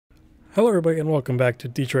Hello everybody and welcome back to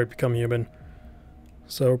Detroit Become Human.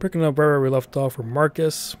 So we're picking up where we left off with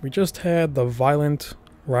Marcus. We just had the violent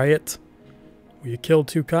riot. We killed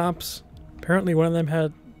 2 cops. Apparently one of them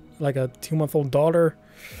had like a 2-month-old daughter.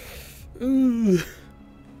 Ooh.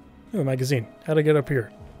 Oh, magazine. How'd I get up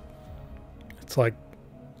here? It's like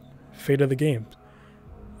fate of the game.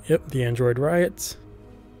 Yep, the Android riots.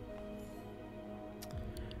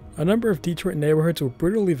 A number of Detroit neighborhoods were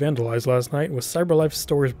brutally vandalized last night, with CyberLife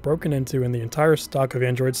stores broken into and the entire stock of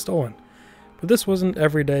androids stolen. But this wasn't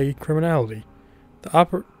everyday criminality.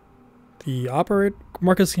 Marcus,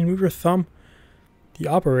 can you move your thumb? The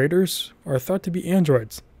operators are thought to be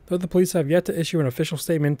androids. Though the police have yet to issue an official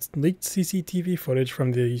statement, leaked CCTV footage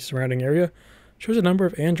from the surrounding area shows a number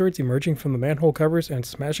of androids emerging from the manhole covers and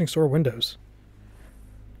smashing store windows.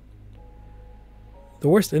 The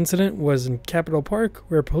worst incident was in Capitol Park,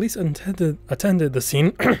 where police attended the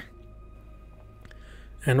scene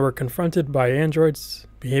and were confronted by androids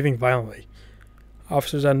behaving violently.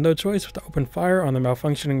 Officers had no choice but to open fire on the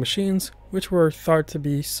malfunctioning machines, which were thought to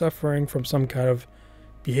be suffering from some kind of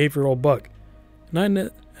behavioral bug. An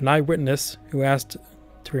eyewitness, who asked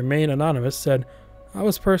to remain anonymous, said, "I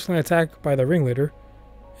was personally attacked by the ringleader.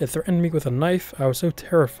 It threatened me with a knife. I was so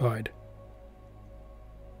terrified."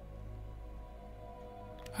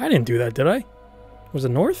 I didn't do that, did I? Was it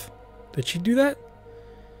North? Did she do that?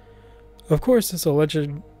 Of course,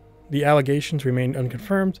 the allegations remain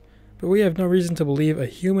unconfirmed, but we have no reason to believe a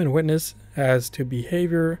human witness as to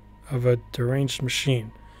behavior of a deranged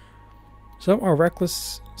machine. Some are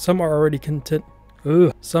reckless, some are already connecting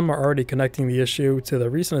the issue to the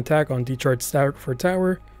recent attack on Detroit's Stanford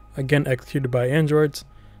Tower, again executed by androids.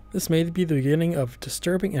 This may be the beginning of a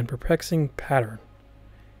disturbing and perplexing pattern.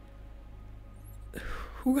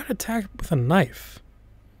 Who got attacked with a knife?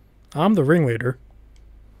 I'm the ringleader.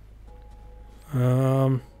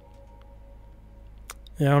 Yeah,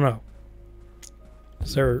 I don't know.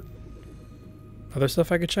 Is there other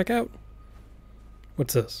stuff I could check out?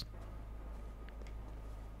 What's this?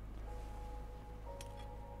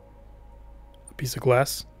 A piece of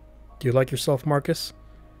glass. Do you like yourself, Marcus?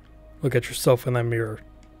 Look at yourself in that mirror.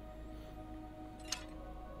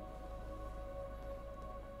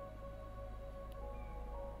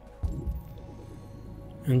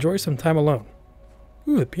 Enjoy some time alone.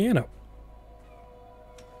 Ooh, the piano.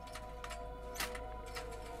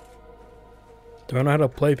 Do I know how to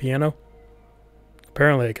play piano?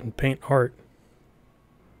 Apparently I can paint art.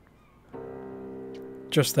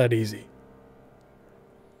 Just that easy.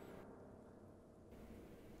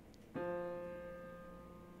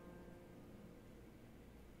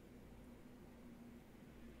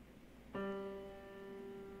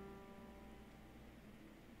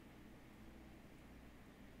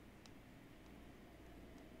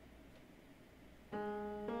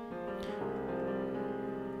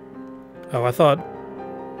 Oh, I thought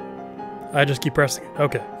I just keep pressing it.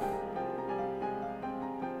 Okay.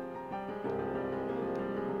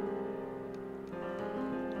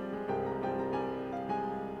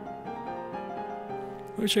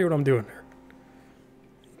 Let me show you what I'm doing here.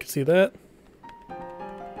 You can see that.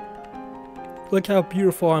 Look how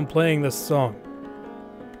beautiful I'm playing this song.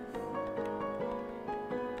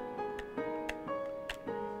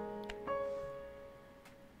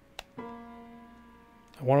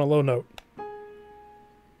 I want a low note.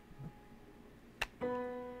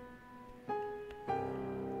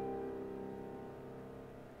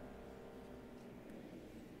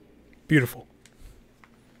 Beautiful.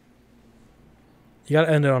 You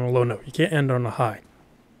gotta end it on a low note. You can't end on a high.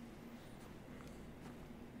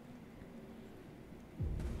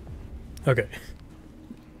 Okay.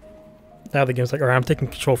 Now the game's like, alright, I'm taking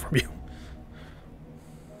control from you.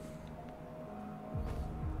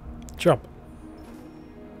 Jump.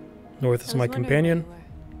 North is my companion.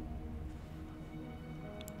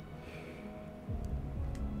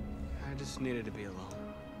 I just needed to be alone.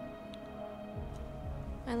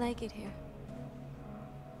 I like it here.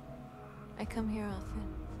 I come here often.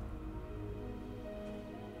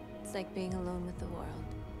 It's like being alone with the world.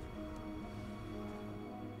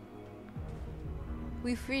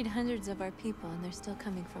 We freed hundreds of our people, and they're still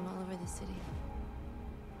coming from all over the city.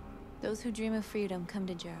 Those who dream of freedom come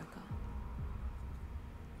to Jericho.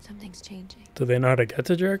 Something's changing. Do they know how to get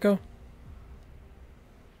to Jericho?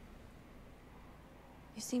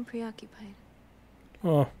 You seem preoccupied.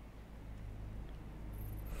 Oh.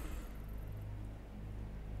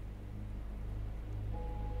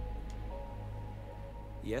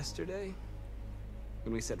 Yesterday,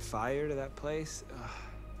 when we set fire to that place,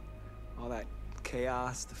 all that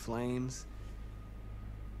chaos, the flames.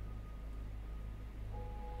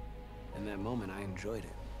 In that moment, I enjoyed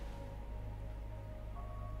it.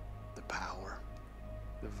 The power.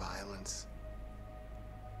 The violence.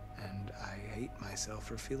 And I hate myself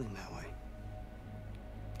for feeling that way.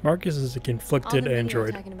 Marcus is a conflicted All the media are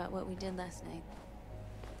android. talking about what we did last night.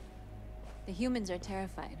 The humans are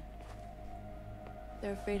terrified.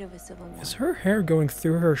 They're afraid of a civil war. Is her hair going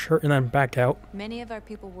through her shirt and then back out? Many of our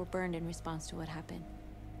people were burned in response to what happened.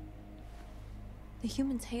 The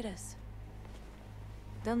humans hate us.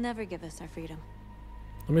 They'll never give us our freedom.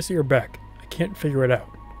 Let me see her back. I can't figure it out.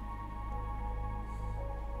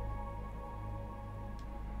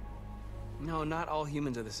 No, not all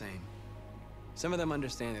humans are the same. Some of them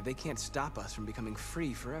understand that they can't stop us from becoming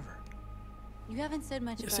free forever. You haven't said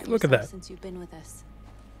much about look at yourself that. since you've been with us.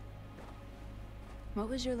 What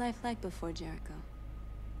was your life like before Jericho?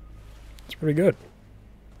 It's pretty good.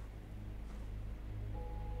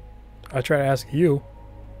 I tried to ask you,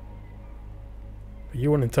 but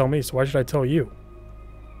you wouldn't tell me, so why should I tell you?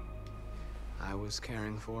 I was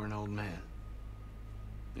caring for an old man.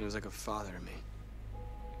 He was like a father to me.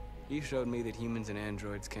 He showed me that humans and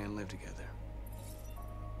androids can live together.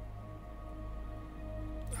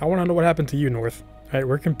 I want to know what happened to you, North. Alright,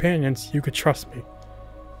 we're companions. You could trust me.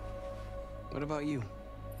 What about you?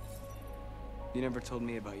 You never told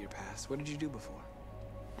me about your past. What did you do before?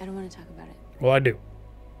 I don't want to talk about it. Well, I do.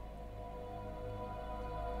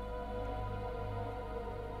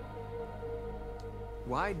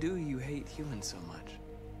 Why do you hate humans so much?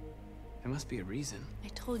 There must be a reason. I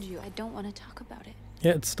told you, I don't want to talk about it.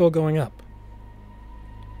 Yeah, it's still going up.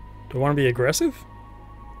 Do I want to be aggressive?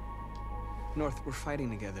 North, we're fighting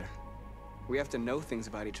together. We have to know things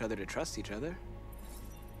about each other to trust each other.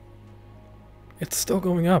 It's still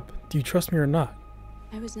going up. Do you trust me or not?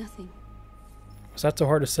 I was nothing. Was that so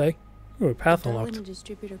hard to say? Ooh, a path Darwin, a unlocked.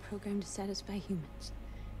 distributor programmed to satisfy humans.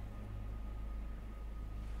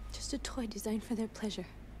 Just a toy designed for their pleasure.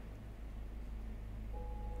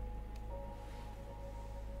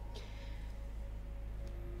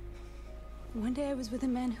 One day I was with a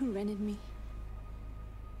man who rented me.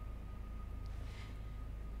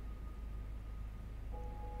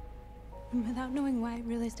 And without knowing why, I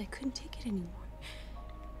realized I couldn't take it anymore.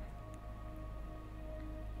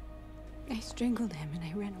 I strangled him and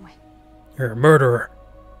I ran away. You're a murderer.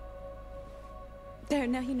 There,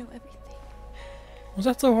 now you know everything. Was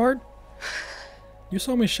that so hard? You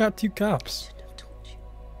saw me shot 2 cops. Shouldn't have told you.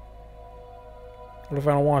 What if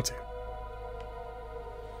I don't want to?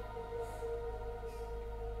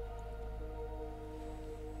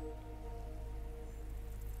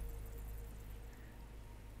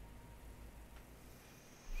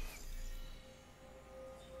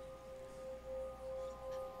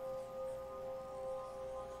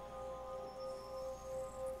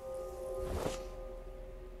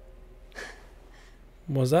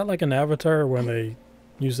 Was that like an avatar when they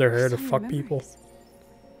use their hair to Some fuck people? memories.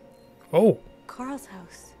 Oh, Carl's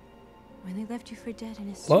house. When they left you for dead in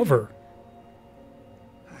his love studio. her.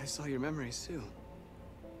 I saw your memories too.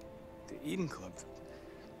 The Eden Club.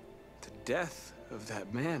 The death of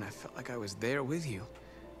that man. I felt like I was there with you.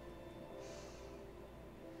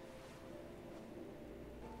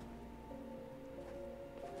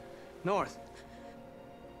 North.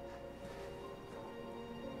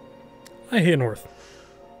 I hate North.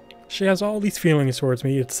 She has all these feelings towards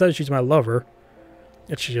me. It says she's my lover.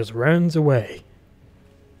 And she just runs away.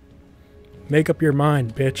 Make up your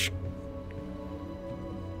mind, bitch.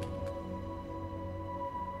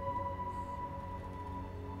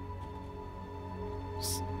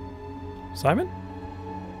 Simon?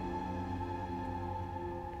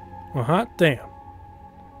 Well, hot damn.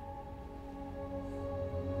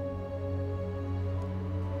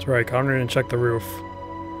 That's right, Connor didn't check the roof.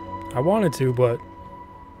 I wanted to, but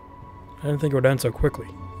I didn't think it would end so quickly.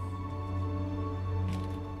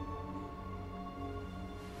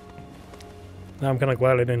 Now I'm kind of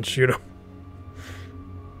glad I didn't shoot him.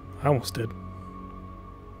 I almost did.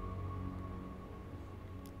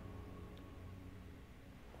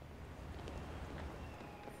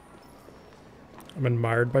 I'm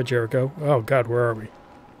admired by Jericho. Oh god, where are we?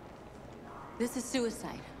 This is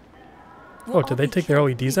suicide. Oh, did they take their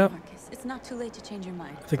LEDs out? Marcus, it's not too late to change your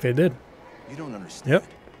mind. I think they did. You don't understand. Yep.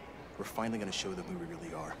 We're finally gonna show them who we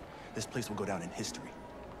really are. This place will go down in history.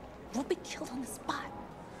 We'll be killed on the spot.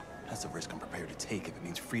 That's a risk I'm prepared to take if it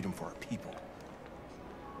means freedom for our people.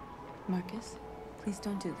 Marcus, please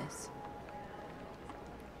don't do this.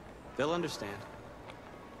 They'll understand.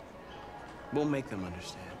 We'll make them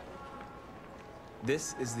understand.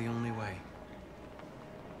 This is the only way.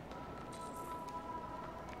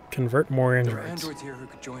 Convert more There are androids. androids here who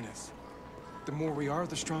could join us. The more we are,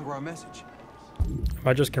 the stronger our message. Am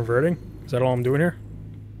I just converting? Is that all I'm doing here?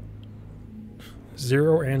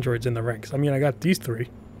 0 androids in the ranks. I mean, I got these 3.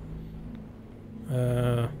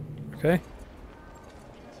 Okay.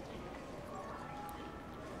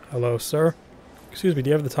 Hello, sir. Excuse me, do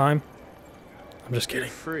you have the time? I'm just kidding.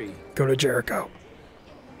 Free. Go to Jericho.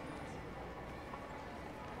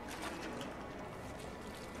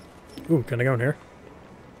 Ooh, can I go in here?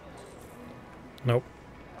 Nope.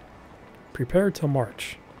 Prepare to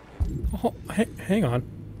march. Oh, hang on.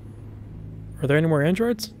 Are there any more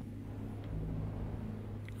androids?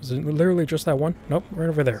 Is it literally just that one? Nope, right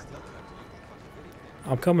over there.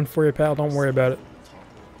 I'm coming for you, pal. Don't worry about it.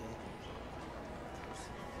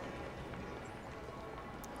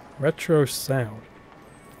 Retro sound.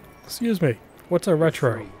 Excuse me. What's a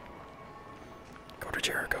retro? Free. Go to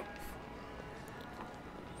Jericho.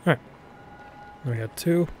 Alright. We got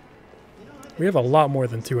 2. We have a lot more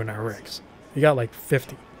than 2 in our ranks. We got like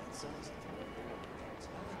 50.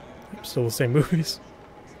 Still the same movies.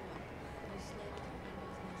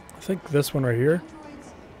 I think this one right here.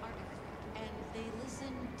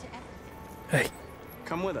 Hey,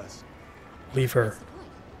 Come with us. leave her.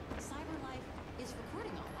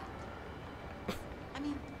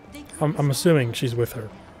 I'm assuming she's with her.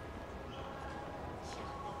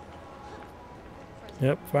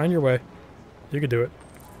 Yep, find your way. You can do it.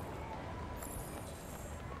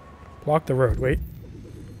 Block the road. Wait.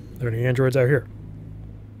 Are there any androids out here?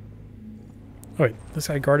 Oh wait, this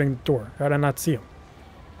guy guarding the door. How did I not see him?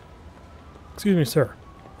 Excuse me, sir.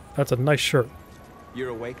 That's a nice shirt. You're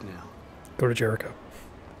awake now. Go to Jericho.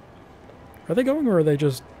 Are they going or are they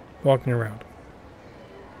just walking around?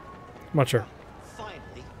 I'm not sure.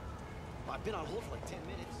 Finally. I've been on hold for like 10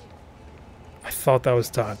 minutes. I thought that was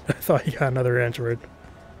Todd. I thought he got another android.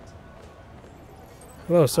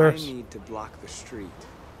 Hello, sir. I need to block the street.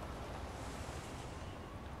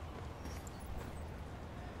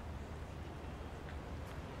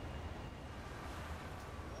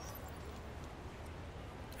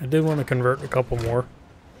 I did want to convert a couple more.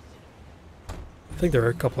 I think there are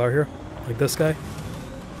a couple out here. Like this guy.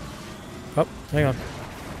 Oh, hang on.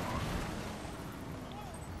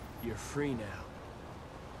 You're free now.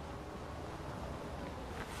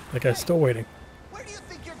 That guy's still waiting. Where do you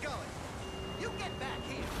think you're going? You get back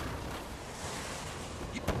here.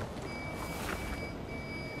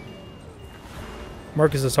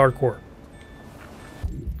 Marcus is hardcore.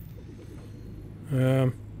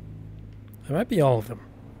 That might be all of them.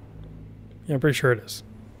 Yeah, I'm pretty sure it is.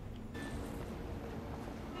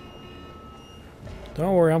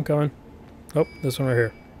 Don't worry, I'm coming. Oh, this one right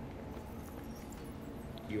here.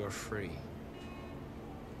 You're free.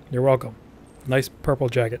 You're welcome. Nice purple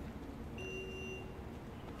jacket.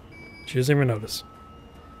 She doesn't even notice.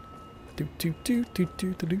 Do do do do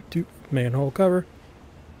do do do do. Manhole cover.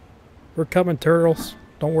 We're coming, turtles.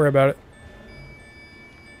 Don't worry about it.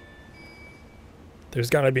 There's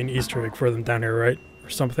got to be an Easter egg for them down here, right? Or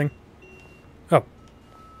something. Oh.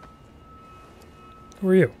 Who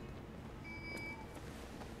are you?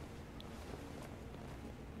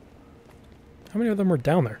 How many of them were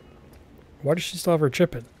down there? Why does she still have her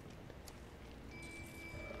chip in?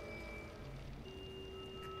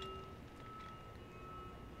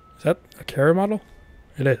 Is that a Kara model?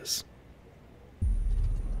 It is.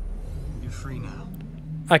 You're free now.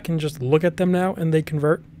 I can just look at them now and they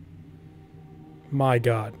convert? My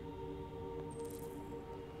god.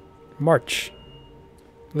 March.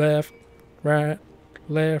 Left, right,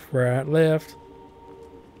 left, right, left.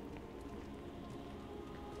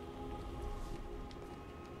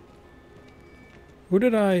 Who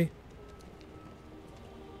did I...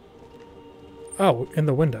 Oh, in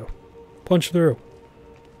the window. Punch through.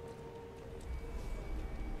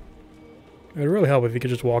 It would really help if he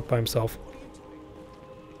could just walk by himself.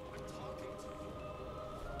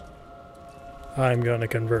 I'm gonna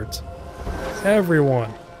convert.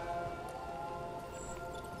 Everyone!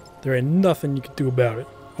 There ain't nothing you can do about it.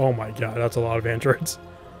 Oh my god, that's a lot of androids.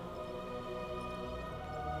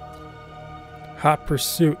 Hot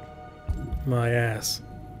pursuit. My ass.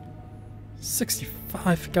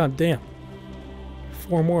 65, god damn.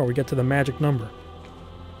 4 more, we get to the magic number.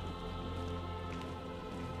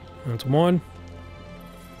 That's 1.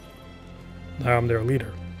 Now I'm their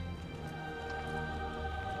leader.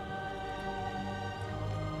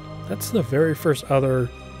 That's the very first other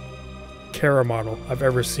Kara model I've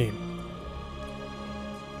ever seen.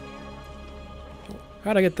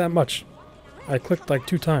 How'd I get that much? I clicked like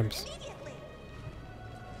 2 times.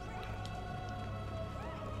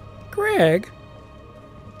 Greg?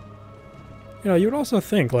 You know, you would also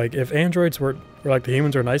think, like, if androids were like the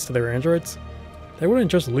humans are nice to their androids, they wouldn't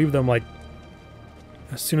just leave them, like,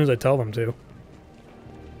 as soon as I tell them to.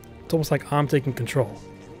 It's almost like I'm taking control.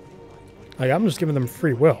 Like, I'm just giving them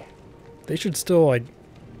free will. They should still, like,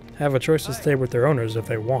 have a choice to stay with their owners if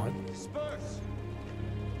they want. Disperse!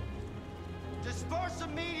 Disperse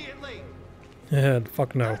immediately! Yeah,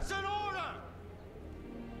 fuck no. That's an order!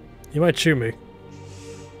 You might shoot me.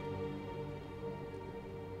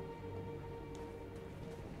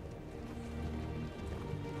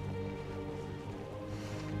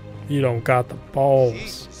 You don't got the balls.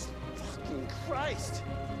 Jesus fucking Christ!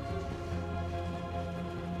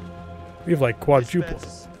 We've like quadrupled.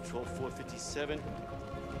 Dispatch, Patrol 457.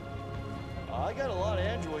 I got a lot of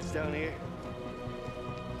androids down here.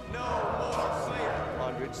 No more slavery.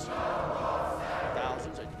 Hundreds.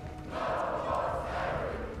 Thousands.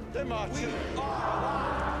 They're marching.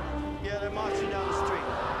 Yeah, they're marching down the street.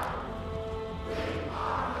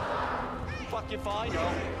 Fuck if I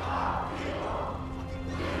know.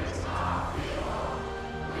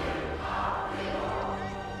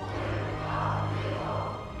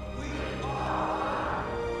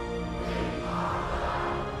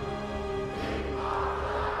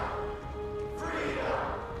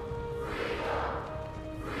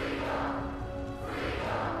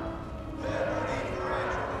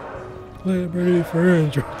 Liberty for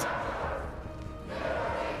androids.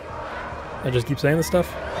 I just keep saying this stuff.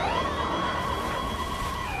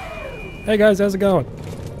 Hey guys, how's it going?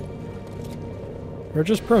 We're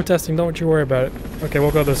just protesting, don't you worry about it. Okay,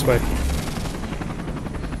 we'll go this way.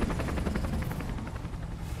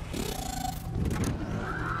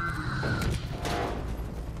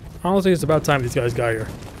 Honestly, it's about time these guys got here.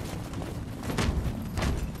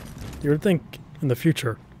 You would think in the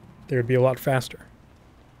future they would be a lot faster.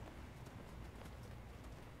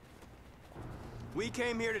 We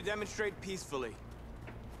came here to demonstrate peacefully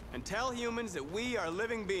and tell humans that we are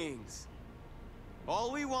living beings.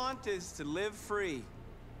 All we want is to live free.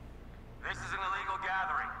 This is an illegal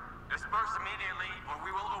gathering. Disperse immediately or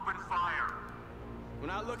we will open fire. We're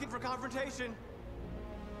not looking for confrontation.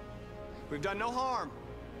 We've done no harm.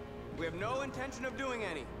 We have no intention of doing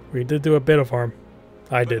any. We did do a bit of harm.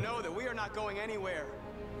 I But did. know that we are not going anywhere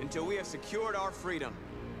until we have secured our freedom.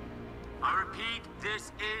 I repeat,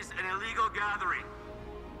 this is an illegal gathering.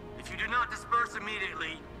 If you do not disperse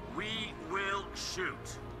immediately, we will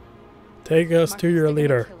shoot. Take us to Marcus, your they're gonna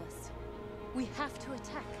leader. kill us. We have to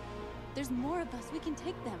attack. There's more of us. We can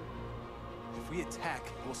take them. If we attack,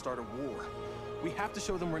 we'll start a war. We have to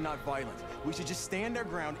show them we're not violent. We should just stand our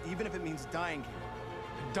ground, even if it means dying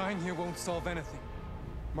here. Dying here won't solve anything.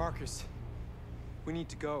 Marcus, we need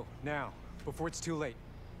to go, now, before it's too late.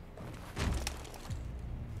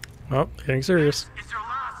 Oh, getting serious. This is your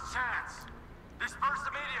last chance. Disperse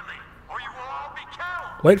immediately or you will all be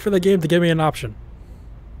killed. Wait for the game to give me an option.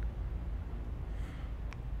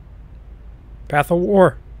 Path of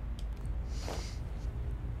war.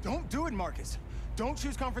 Don't do it, Marcus. Don't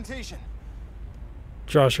choose confrontation.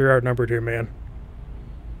 Josh, you're outnumbered here, man.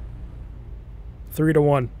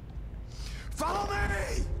 3-1. Follow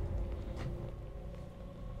me!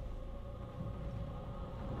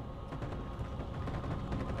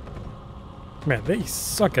 Man, they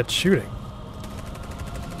suck at shooting.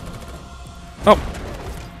 Oh!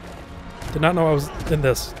 Did not know I was in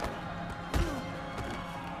this.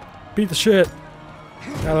 Beat the shit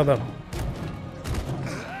out of them.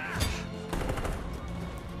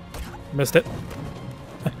 Missed it.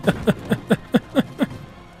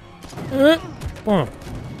 Boom.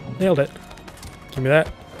 Nailed it. Give me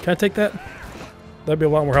that. Can I take that? That'd be a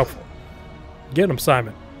lot more helpful. Get him,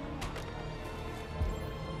 Simon.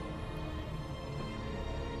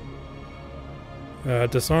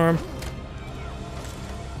 Disarm.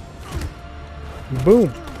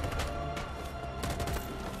 Boom.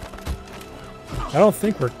 I don't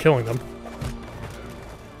think we're killing them.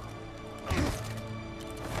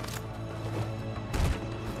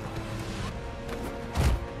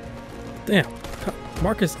 Damn.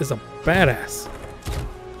 Marcus is a badass.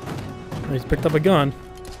 He's picked up a gun.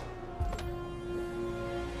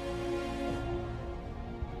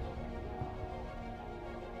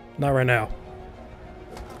 Not right now.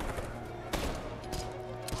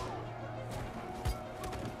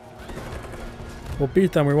 We'll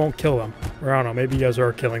beat them, we won't kill them. Or I don't know, maybe you guys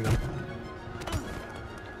are killing them.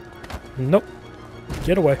 Nope.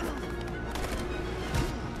 Get away.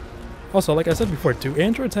 Also, like I said before, do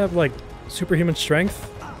androids have, like, superhuman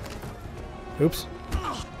strength? Oops.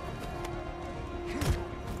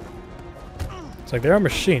 It's like they are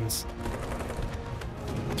machines.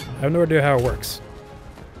 I have no idea how it works.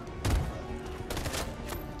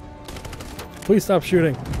 Please stop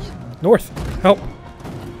shooting. North, help.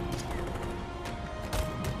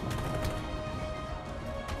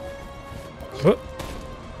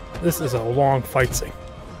 This is a long fight scene.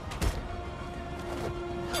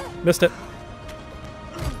 Missed it.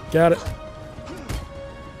 Got it.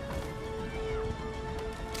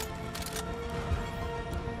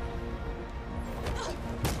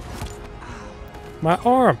 My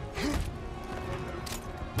arm!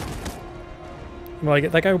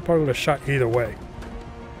 Like, that guy probably would have shot either way.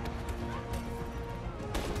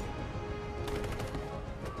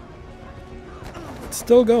 It's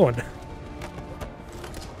still going.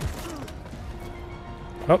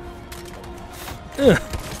 Oh. Ugh.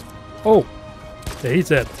 Oh. Yeah, he's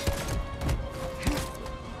dead.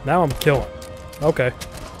 Now I'm killing. Okay.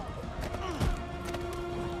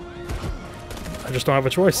 I just don't have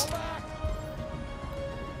a choice.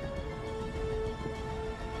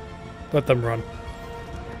 Let them run.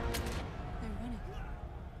 They're running.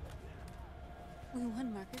 We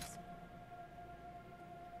won, Marcus.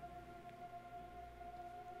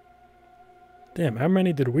 Damn, how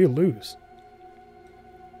many did we lose?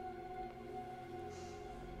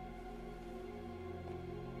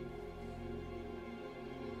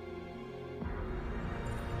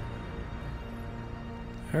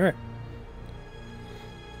 Alright.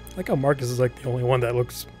 I like how Marcus is like the only one that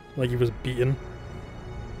looks like he was beaten.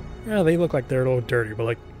 Yeah, they look like they're a little dirty, but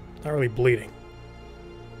like not really bleeding.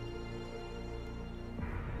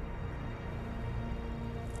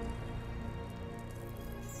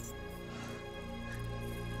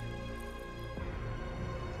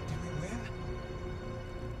 Did we win?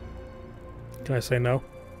 Can I say no?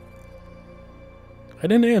 I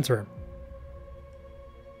didn't answer him.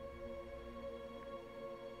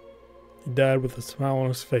 He died with a smile on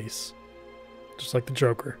his face. Just like the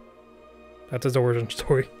Joker. That's his origin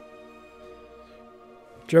story.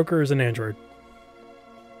 Joker is an android.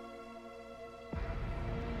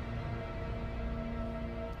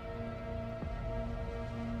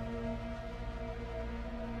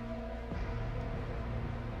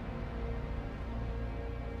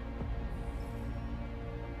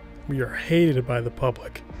 We are hated by the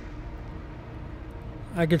public.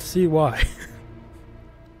 I could see why.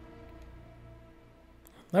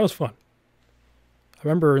 That was fun. I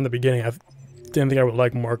remember in the beginning, I didn't think I would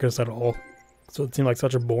like Marcus at all. So it seemed like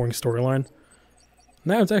such a boring storyline.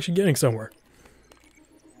 Now it's actually getting somewhere.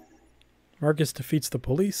 Marcus defeats the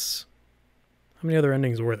police. How many other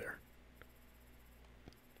endings were there?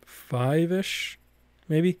 5-ish?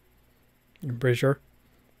 Maybe? I'm pretty sure.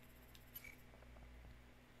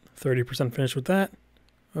 30% finished with that.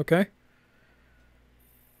 Okay.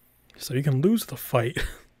 So you can lose the fight.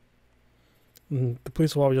 And the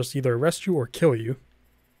police will just either arrest you or kill you.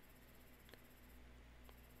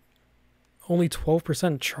 Only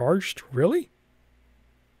 12% charged? Really?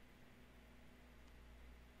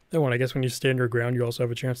 Then I guess when you stand your ground, you also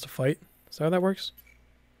have a chance to fight. Is that how that works?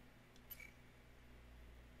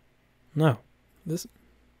 No. This...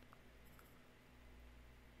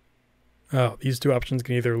 Oh, these two options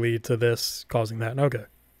can either lead to this, causing that. Okay.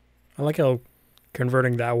 I like how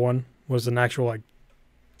converting that one was an actual, like,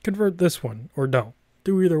 convert this one, or don't.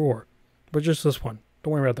 Do either or. But just this one.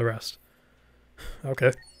 Don't worry about the rest.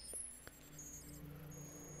 Okay.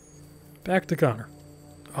 Back to Connor.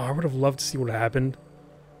 Oh, I would have loved to see what happened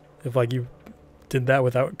if, like, you did that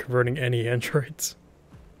without converting any androids.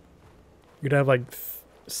 You'd have, like,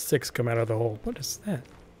 6 come out of the hole. What is that?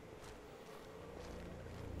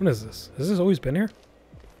 What is this? Has this always been here?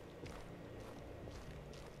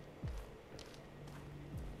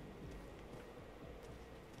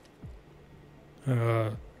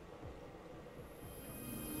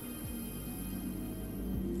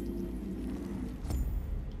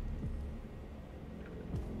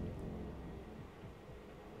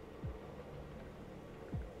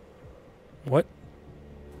 What?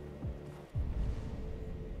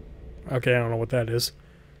 Okay, I don't know what that is.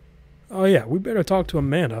 Oh yeah, we better talk to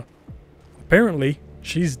Amanda. Apparently,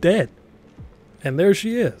 she's dead. And there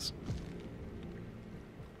she is.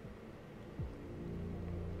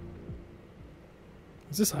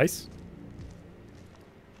 Is this ice?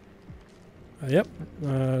 Yep.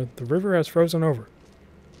 The river has frozen over.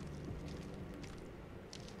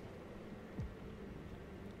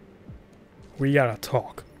 We gotta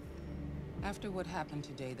talk. After what happened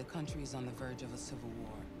today, the country is on the verge of a civil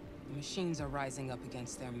war. The machines are rising up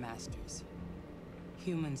against their masters.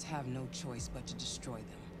 Humans have no choice but to destroy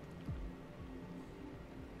them.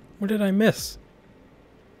 What did I miss?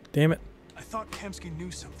 Damn it. I thought Kemsky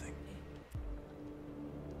knew something.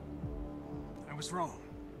 I was wrong.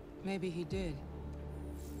 Maybe he did.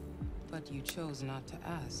 But you chose not to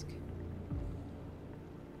ask.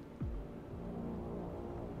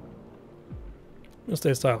 I'll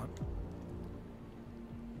stay silent.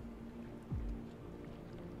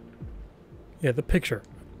 Yeah, the picture.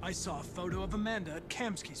 I saw a photo of Amanda at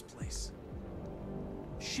Kamsky's place.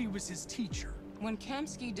 She was his teacher. When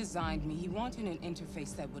Kamsky designed me, he wanted an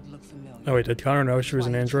interface that would look familiar. Oh wait, did Connor know she was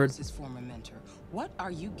an android? His former mentor. What are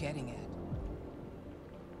you getting at?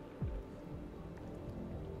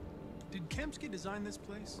 Did Kamsky design this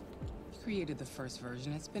place? He created the first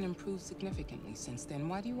version. It's been improved significantly since then.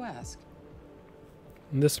 Why do you ask?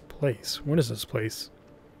 This place. What is this place?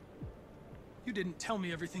 You didn't tell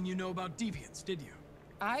me everything you know about deviants, did you?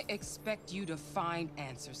 I expect you to find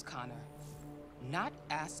answers, Connor. Not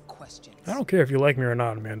ask questions. I don't care if you like me or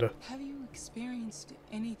not, Amanda. Have you experienced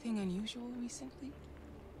anything unusual recently?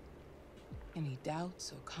 Any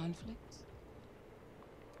doubts or conflicts?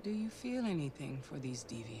 Do you feel anything for these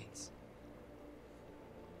deviants?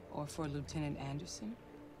 Or for Lieutenant Anderson?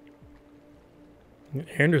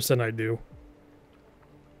 Anderson, I do.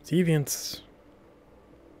 Deviants.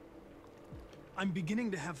 I'm beginning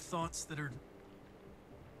to have thoughts that are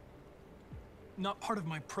not part of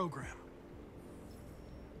my program.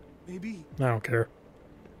 Maybe I don't care.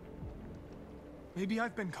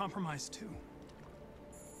 I've been compromised too.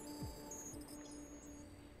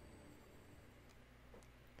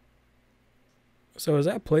 So is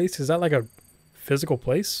that place, is that like a physical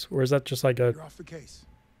place? Or is that just like a... You're off the case.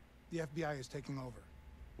 The FBI is taking over.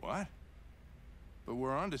 What? But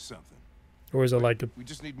we're onto something. Or is it like a We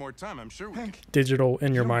just need more time, I'm sure we can. Hank, digital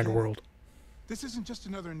in your don't mind get it. world? This isn't just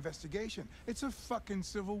another investigation. It's a fucking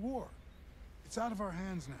civil war. It's out of our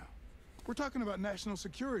hands now. We're talking about national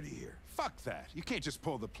security here. Fuck that. You can't just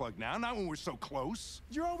pull the plug now, not when we're so close.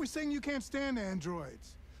 You're always saying you can't stand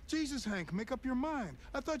androids. Jesus, Hank, make up your mind.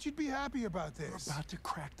 I thought you'd be happy about this. We're about to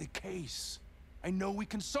crack the case. I know we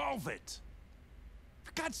can solve it.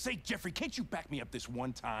 For God's sake, Jeffrey, can't you back me up this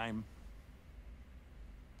one time?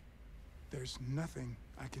 There's nothing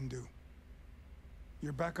I can do.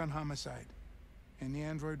 You're back on homicide, and the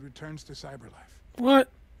android returns to cyberlife. What?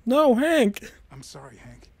 No, Hank! I'm sorry,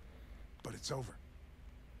 Hank, but it's over.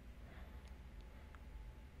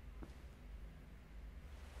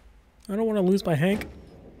 I don't want to lose my Hank.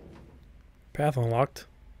 Path unlocked.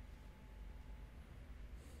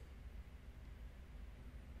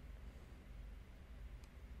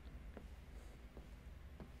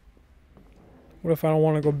 What if I don't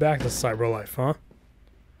want to go back to cyberlife, huh?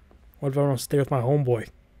 What if I want to stay with my homeboy?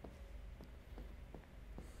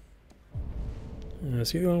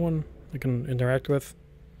 Is he the only one I can interact with?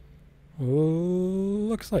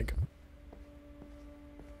 Looks like.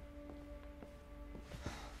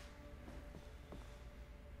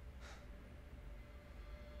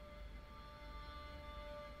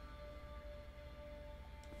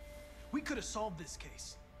 We could have solved this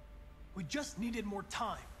case. We just needed more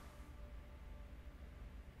time.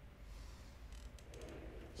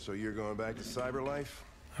 So you're going back to cyberlife?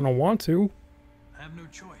 I don't want to. I have no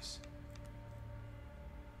choice.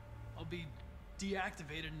 I'll be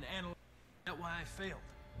deactivated and analyzed. That's why I failed.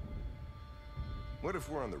 What if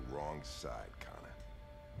we're on the wrong side,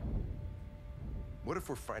 Connor? What if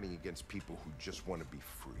we're fighting against people who just want to be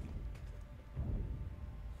free?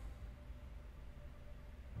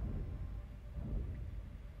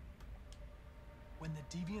 When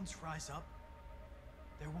the deviants rise up,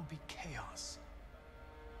 there will be chaos.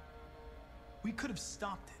 We could have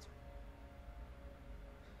stopped it.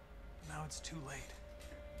 But now it's too late.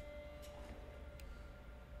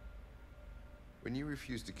 When you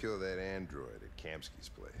refused to kill that android at Kamsky's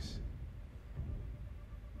place,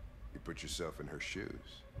 you put yourself in her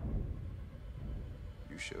shoes.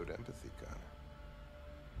 You showed empathy,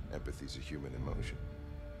 Connor. Empathy's a human emotion.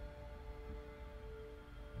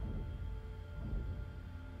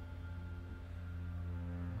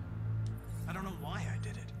 I don't know why I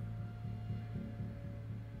did it.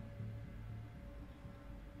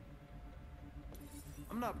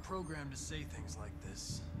 I'm not programmed to say things like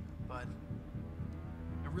this, but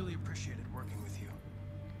I really appreciated working with you.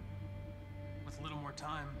 With a little more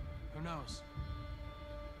time, who knows?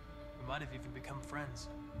 We might have even become friends.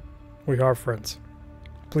 We are friends.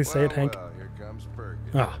 Please say it, Hank. Well, here comes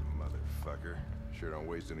Perkins, Ah. motherfucker. Sure don't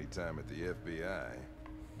waste any time at the FBI.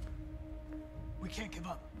 We can't give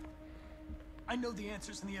up. I know the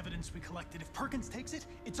answers and the evidence we collected. If Perkins takes it,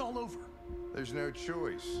 it's all over. There's no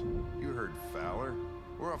choice. You heard Fowler.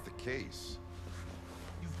 We're off the case.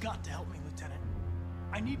 You've got to help me, Lieutenant.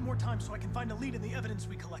 I need more time so I can find a lead in the evidence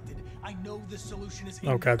we collected. I know the solution is in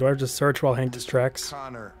Okay, do I just search while Hank distracts?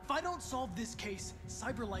 Connor. If I don't solve this case,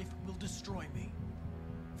 Cyberlife will destroy me.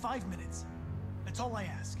 5 minutes. That's all I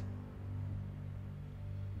ask.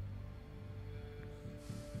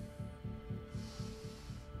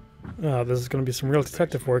 Oh, this is going to be some real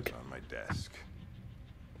detective work. On my desk.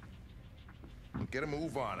 Get a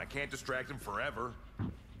move on. I can't distract him forever.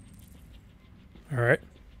 Alright.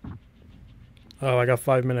 Oh, I got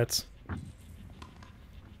 5 minutes.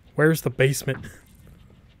 Where's the basement?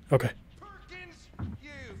 Okay. Perkins, you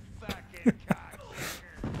fucking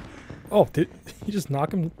cocksucker. Oh, did he just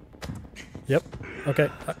knock him? Yep. Okay.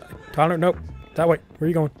 Connor, nope. That way. Where are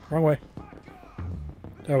you going? Wrong way.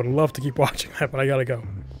 I would love to keep watching that, but I gotta go.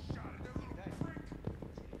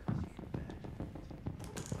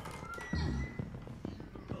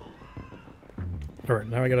 Alright,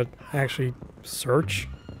 now I gotta actually search.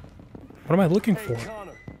 What am I looking for? Hey,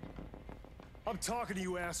 Connor. I'm talking to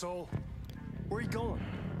you, asshole. Where are you going?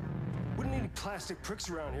 Wouldn't any plastic pricks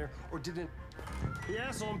around here, or didn't... Hey,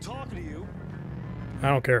 asshole, I'm talking to you. I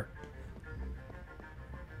don't care.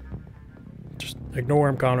 Just ignore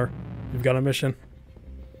him, Connor. You've got a mission.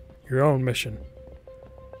 Your own mission.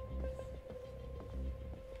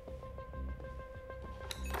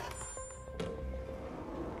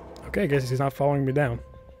 Okay, I guess he's not following me down.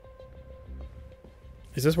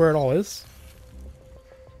 Is this where it all is?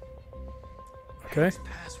 Okay.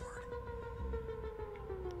 Password.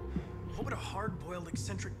 What would a hard-boiled,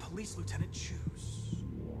 eccentric police lieutenant choose?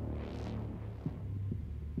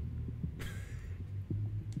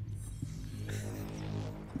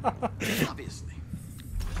 Obviously.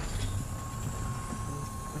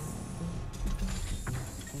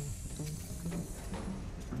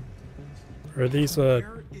 Are these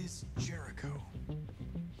Where is Jericho?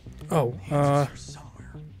 Oh,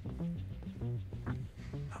 Somewhere.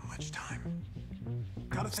 Not much time.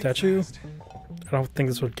 Gotta think statue? fast. I don't think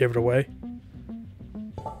this would give it away.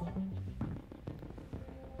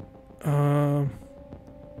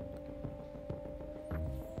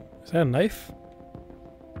 Is that a knife?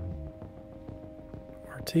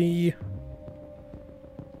 RT.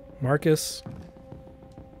 Marcus.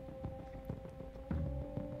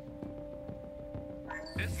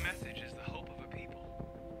 This message is the hope of a people,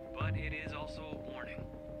 but it is also a warning.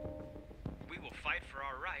 We will fight for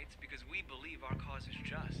our rights because we believe our cause is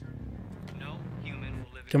just. No human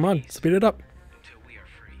will live in Come on, peace speed it up. until we are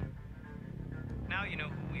free. Now you know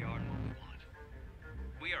who we are and what we want.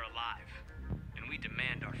 We are alive, and we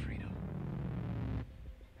demand our freedom.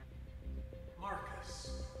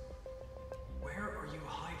 Marcus, where are you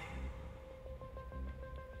hiding?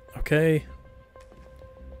 Okay.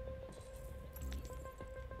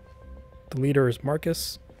 The leader is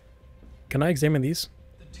Marcus. Can I examine these?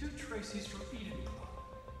 The two Tracy's from Eden Club.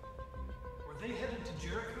 Were they headed to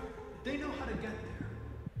Jericho? Did they know how to get there?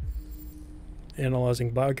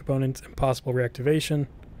 Analyzing biocomponents and possible reactivation.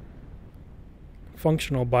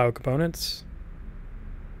 Functional biocomponents.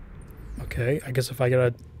 Okay, I guess if I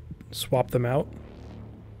gotta swap them out.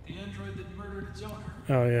 The android that murdered its owner.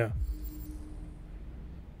 Oh, yeah.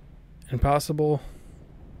 Impossible.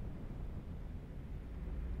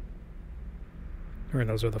 Alright,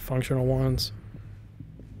 those are the functional ones.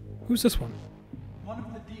 Who's this one? One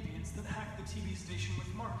of the deviants that hacked the TV station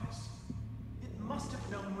with Marcus. It must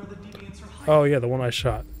have known where the deviants are hiding. Oh, yeah, the one I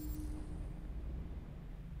shot.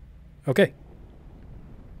 Okay.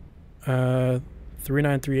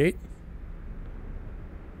 3938.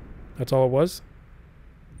 That's all it was?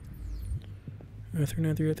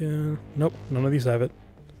 3938. Nope, none of these have it.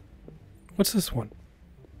 What's this one?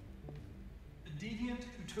 The deviant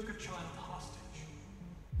who took a child hostage.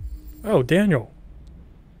 Oh, Daniel.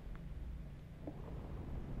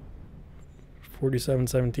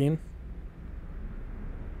 4717.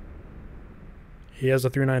 He has a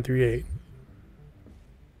 3938.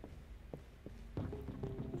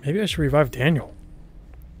 Maybe I should revive Daniel.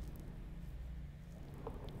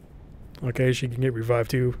 Okay, she can get revived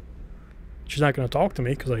too. She's not going to talk to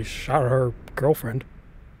me because I shot her girlfriend.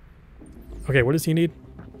 Okay, what does he need?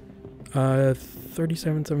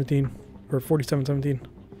 3717 or 4717.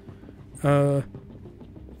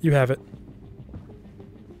 You have it.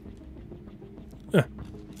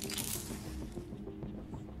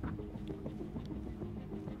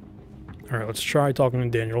 Alright, let's try talking to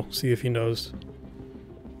Daniel, see if he knows.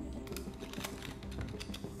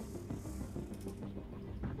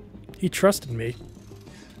 He trusted me.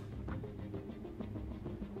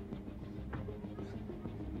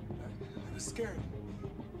 I was scared.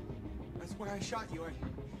 That's why I shot you.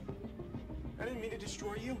 I didn't mean to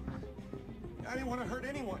destroy you. I didn't want to hurt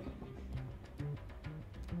anyone.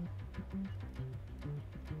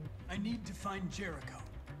 I need to find Jericho.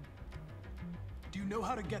 Do you know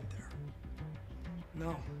how to get there?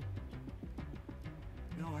 No.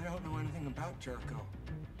 No, I don't know anything about Jericho.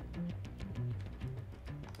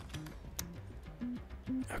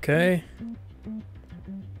 Okay.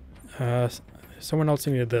 Someone else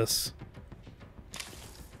needed this.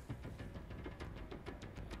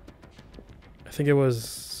 I think it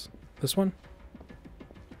was this one.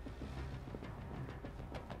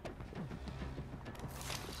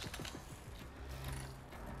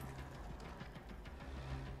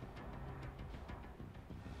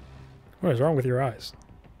 What is wrong with your eyes?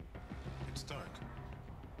 It's dark.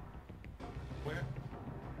 Where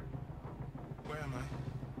am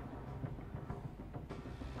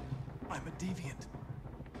I? I'm a deviant.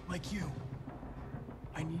 Like you.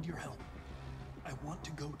 I need your help. I want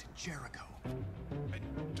to go to Jericho. I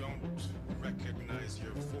don't recognize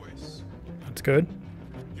your voice. That's good.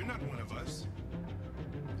 You're not one of us.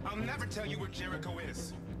 I'll never tell you where Jericho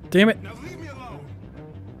is. Damn it. Now leave me alone.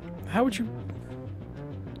 How would you...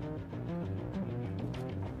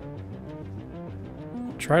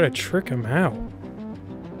 Try to trick him out.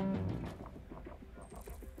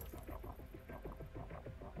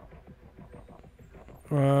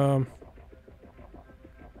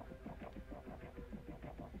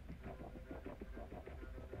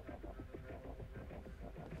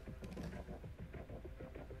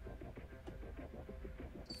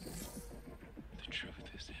 The truth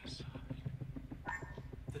is inside.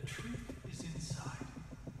 The truth is inside.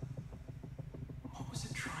 What was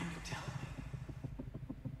it trying to tell me?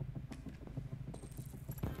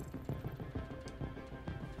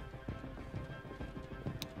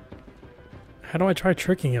 How do I try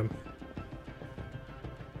tricking him?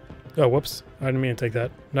 Oh, whoops. I didn't mean to take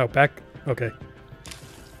that. No, back. Okay.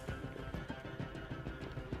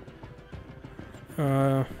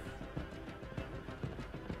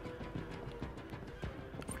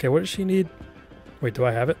 Okay, what does she need? Wait, do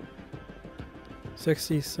I have it?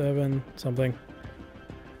 67 something.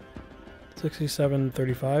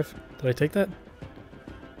 67.35. Did I take that?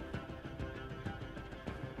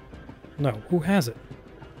 No, who has it?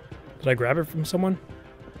 Did I grab it from someone?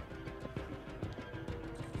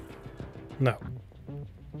 No.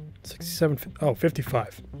 67, oh,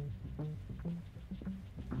 55.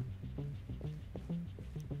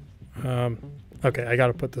 Okay, I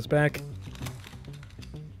gotta put this back.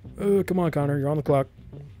 Oh, come on, Connor, you're on the clock.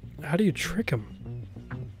 How do you trick him?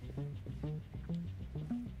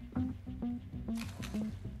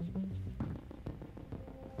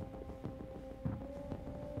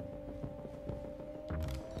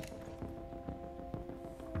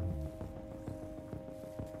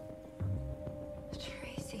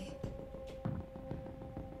 Tracy.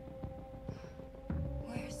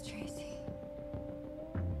 Where's Tracy?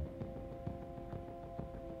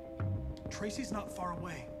 Tracy's not far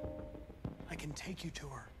away. I can take you to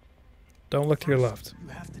her. Don't look to your First, left. You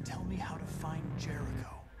have to tell me how to find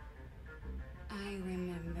Jericho. I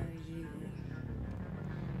remember you.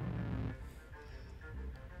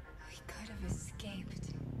 We could have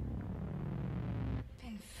escaped.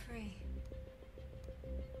 Been free.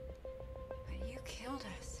 But you killed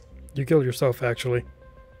us. You killed yourself, actually.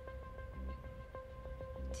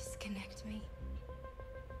 Disconnect me.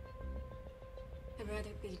 I'd rather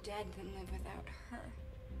be dead than live without her.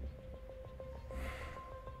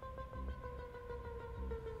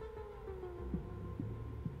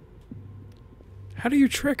 How do you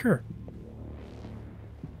trick her?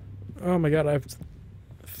 Oh my god, I have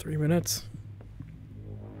 3 minutes.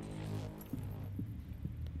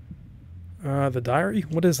 The diary?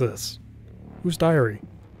 What is this? Whose diary?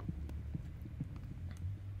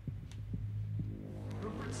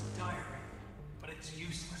 Rupert's diary, but it's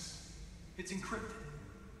useless. It's encrypted.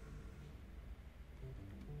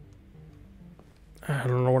 I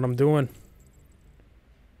don't know what I'm doing.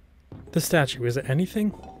 This statue, is it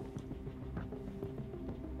anything?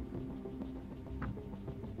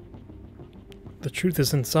 The truth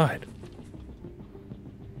is inside.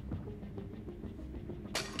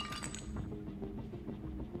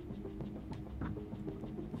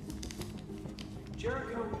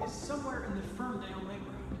 Jericho is somewhere in the Ferndale neighborhood.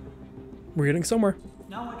 We're getting somewhere.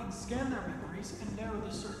 Now I can scan their memories and narrow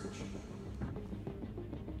the search.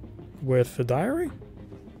 With the diary?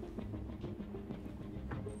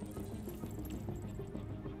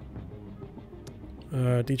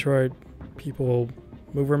 Detroit people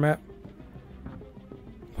mover map.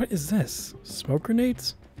 What is this? Smoke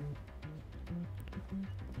grenades?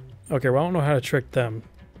 Okay, well I don't know how to trick them.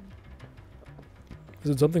 Is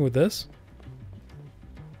it something with this?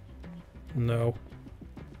 No.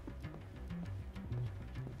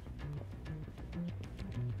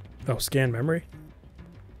 Oh, scan memory?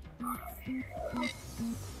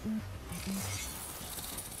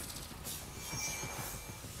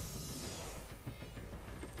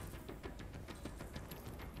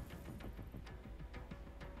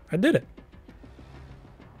 I did it.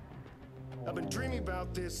 I've been dreaming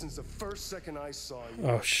about this since the first second I saw you.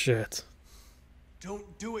 Oh shit.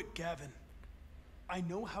 Don't do it, Gavin. I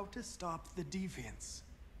know how to stop the deviants.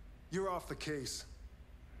 You're off the case.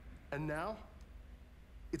 And now,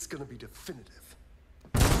 it's gonna be definitive.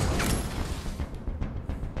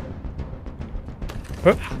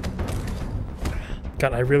 Oh.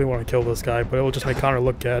 God, I really want to kill this guy, but it will just make Connor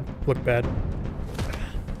look bad.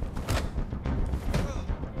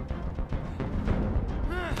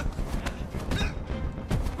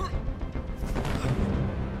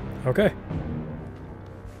 Okay.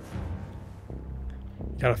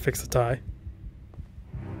 Gotta fix the tie.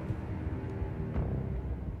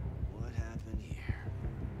 What happened here?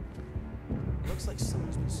 Looks like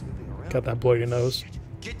someone's been snooping around. Got that blow your nose.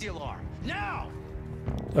 Get the alarm now!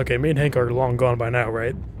 Okay, me and Hank are long gone by now,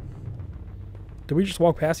 right? Did we just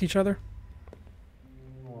walk past each other?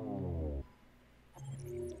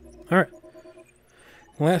 Alright.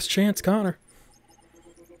 Last chance, Connor.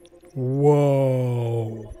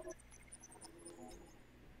 Whoa.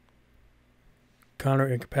 Connor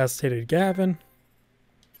incapacitated Gavin.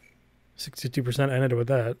 62% ended with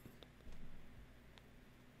that.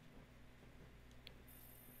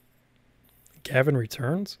 Gavin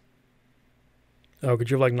returns? Oh,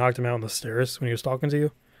 could you have like knocked him out on the stairs when he was talking to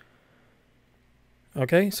you?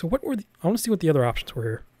 Okay, so what were I want to see what the other options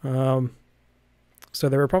were here. So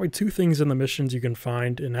there were probably two things in the missions you can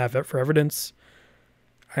find and have it for evidence.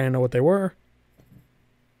 I didn't know what they were.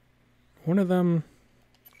 One of them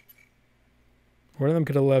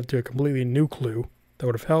could have led to a completely new clue that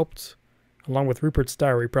would have helped. Along with Rupert's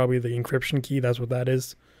diary, probably the encryption key, that's what that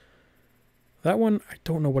is. That one, I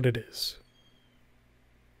don't know what it is.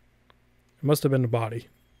 It must have been the body.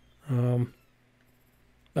 Oh,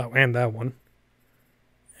 and that one.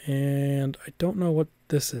 And I don't know what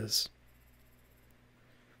this is.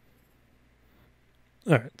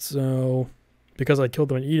 Alright, so because I killed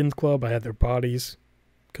them in Eden's Club, I had their bodies.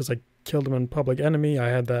 Because I killed them in Public Enemy, I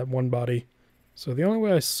had that one body. So the only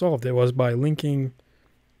way I solved it was by linking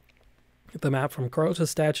the map from Carlos'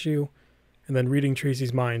 statue and then reading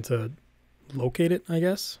Tracy's mind to locate it, I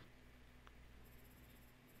guess.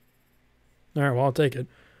 Alright, well, I'll take it.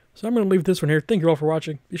 So I'm going to leave this one here. Thank you all for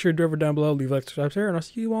watching. Be sure to do over down below, leave a like, subscribe, share, and I'll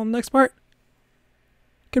see you all in the next part.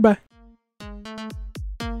 Goodbye.